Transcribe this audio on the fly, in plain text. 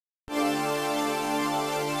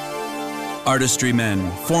Artistry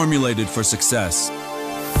men, formulated for success.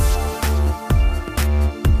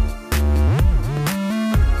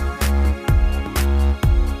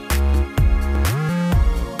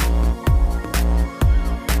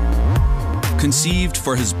 Conceived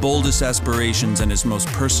for his boldest aspirations and his most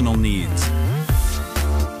personal needs.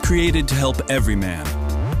 Created to help every man,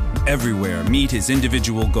 everywhere, meet his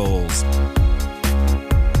individual goals.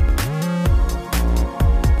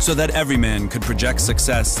 So that every man could project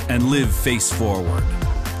success and live face forward.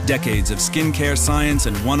 Decades of skincare science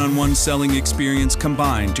and one-on-one selling experience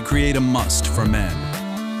combined to create a must for men.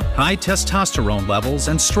 High testosterone levels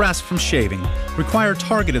and stress from shaving require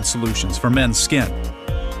targeted solutions for men's skin.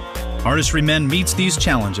 Artistry Men meets these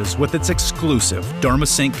challenges with its exclusive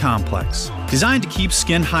DermaSync complex. Designed to keep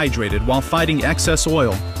skin hydrated while fighting excess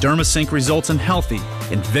oil, DermaSync results in healthy,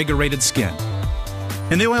 invigorated skin.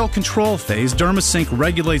 In the oil control phase, DermaSync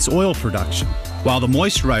regulates oil production, while the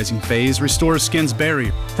moisturizing phase restores skin's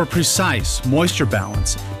barrier for precise moisture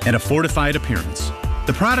balance and a fortified appearance.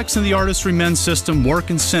 The products in the Artistry Men system work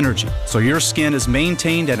in synergy, so your skin is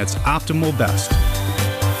maintained at its optimal best.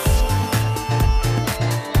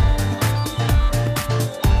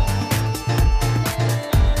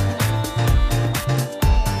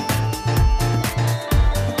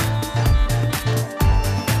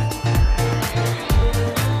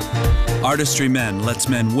 Artistry Men lets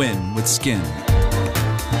men win with skin.